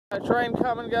A train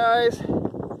coming, guys. Just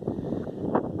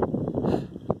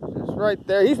right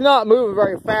there. He's not moving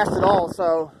very fast at all,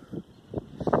 so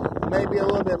maybe a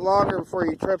little bit longer before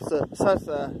he sets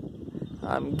the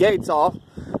gates off.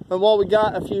 And while we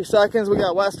got a few seconds, we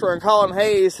got Western and Cullen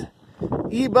Hayes,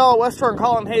 Ebell, Western and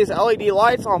Cullen Hayes LED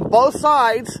lights on both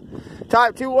sides.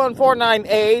 Type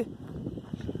 2149A,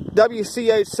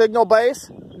 WCH signal base.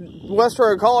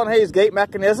 Western and Cullen Hayes gate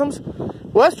mechanisms.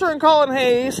 Western and Cullen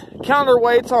Hayes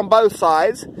counterweights on both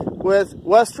sides with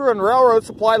Western Railroad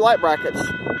supply light brackets.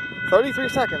 33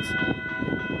 seconds.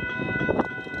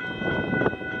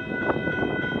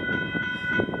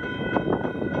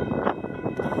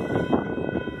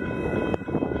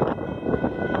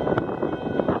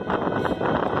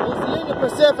 There's the Union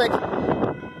Pacific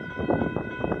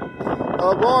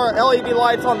Aurora LED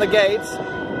lights on the gates.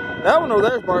 That one over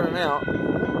there's burning out.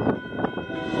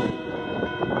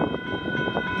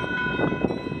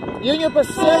 Union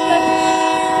Pacific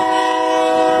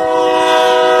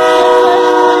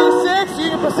 36,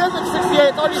 Union Pacific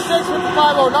 68, 36,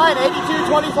 5509, 82,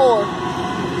 24.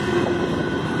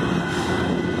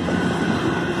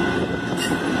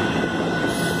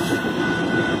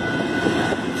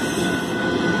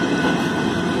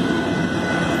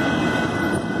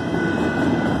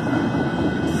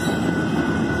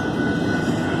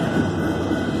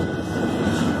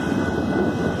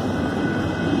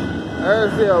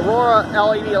 There's the Aurora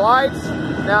LED lights.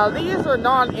 Now these are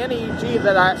non-NEG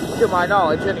to my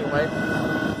knowledge anyway.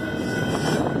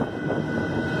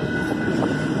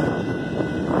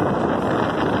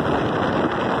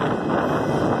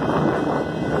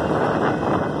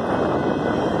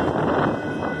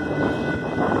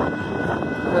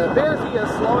 It appears he is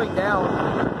slowing down.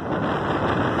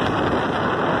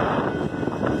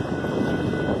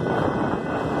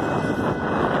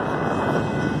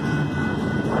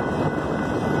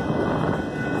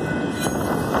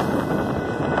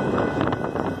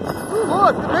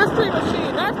 Look, the mystery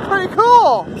machine, that's pretty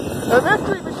cool. The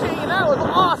mystery machine, that was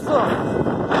awesome.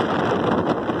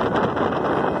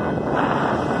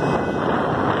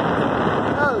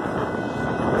 Oh,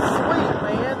 sweet,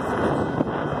 man.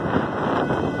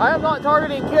 I am not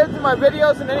targeting kids in my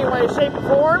videos in any way, shape, or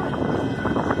form.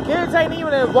 Kids ain't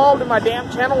even involved in my damn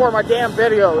channel or my damn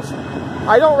videos.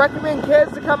 I don't recommend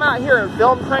kids to come out here and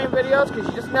film train videos because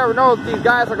you just never know if these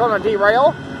guys are going to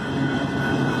derail.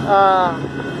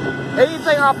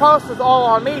 Anything I post is all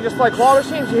on me, just like claw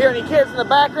machines. You hear any kids in the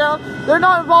background, they're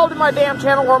not involved in my damn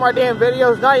channel or my damn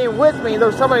videos, not even with me.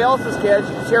 There's somebody else's kids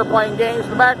you can hear playing games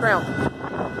in the background.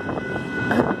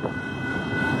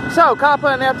 So,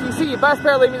 Coppa and FTC, you best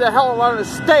better leave me the hell alone and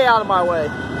stay out of my way.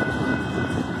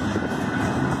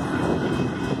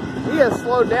 He has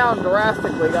slowed down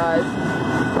drastically, guys.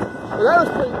 But that was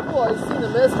pretty cool. I've seen the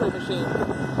mystery machine.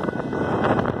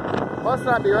 Must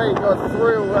not be ready to go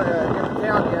through into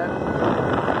town yet.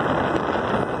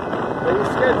 But he's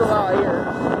scheduled out here.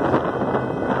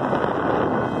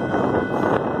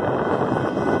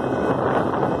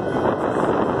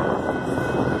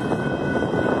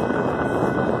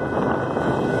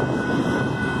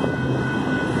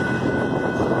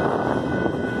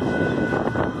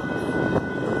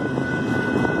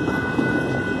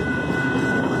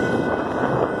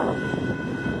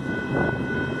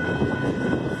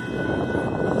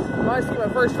 I see my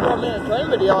first 4-minute train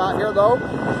video out here though.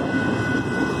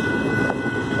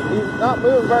 He's not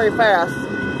moving very fast.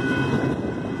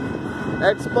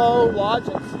 Expo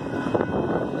Logics.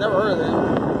 Never heard of them.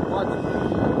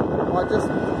 Watch this.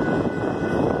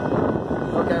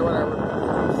 Okay, whatever.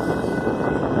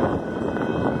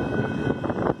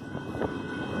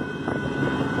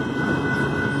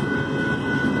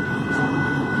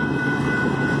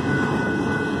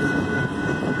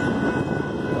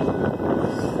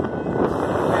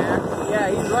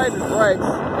 He's riding his brakes.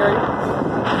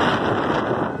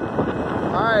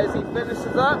 Alright, as he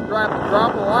finishes up, drop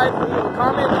a like, leave a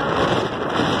comment,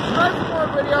 subscribe for more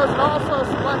videos, and also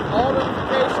select all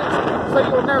notifications so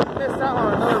you will never miss out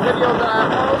on another video that I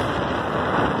post.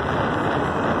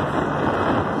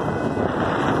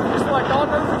 Just select all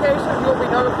notifications, you'll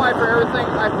be notified for everything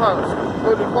I post,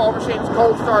 including claw machines,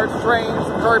 cold starts,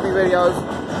 trains, and derby videos.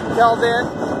 Until then,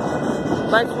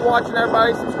 thanks for watching,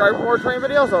 everybody. Subscribe for more train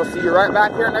videos. I'll see you right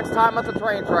back here next time at the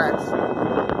train tracks.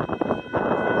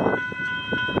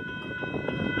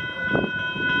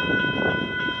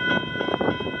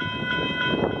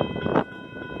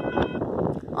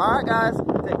 Alright, guys.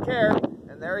 Take care.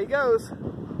 And there he goes.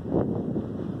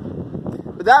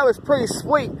 But that was pretty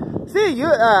sweet. See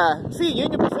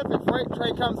Union Pacific freight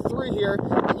train comes through here,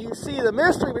 and you see the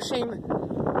mystery machine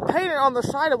painted on the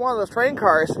side of one of those train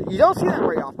cars. You don't see that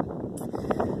very often.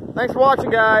 Thanks for watching,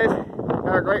 guys.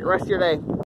 Have a great rest of your day.